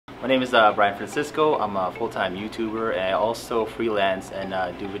My name is Bryan Fransico. I'm a full-time YouTuber and I also freelance and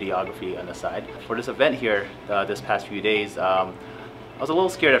do videography on the side. For this event here, this past few days, I was a little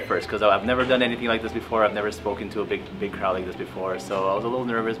scared at first because I've never done anything like this before. I've never spoken to a big crowd like this before, so I was a little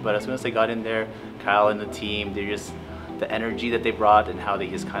nervous. But as soon as I got in there, Kyle and the team, the energy that they brought and how they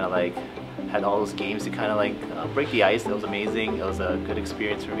just kind of like had all those games to kind of like break the ice. It was amazing. It was a good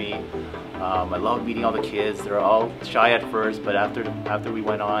experience for me. I loved meeting all the kids. They were all shy at first, but after we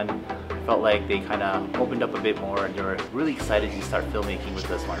went on, I felt like they kind of opened up a bit more and they were really excited to start filmmaking with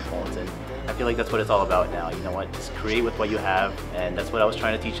the smartphones. And I feel like that's what it's all about now. You know what? Just create with what you have, and that's what I was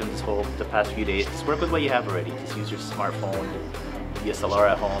trying to teach them the past few days. Just work with what you have already. Just use your smartphone, DSLR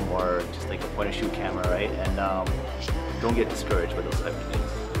at home, or just like a point-and-shoot camera, right? And don't get discouraged with those type of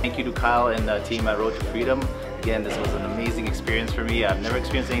things. Thank you to Kyle and the team at Road to Freedom. Again, this was an amazing experience for me. I've never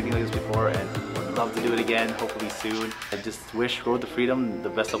experienced anything like this before and would love to do it again, hopefully soon. I just wish Road to Freedom the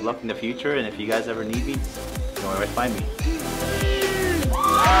best of luck in the future, and if you guys ever need me, you know where to find me.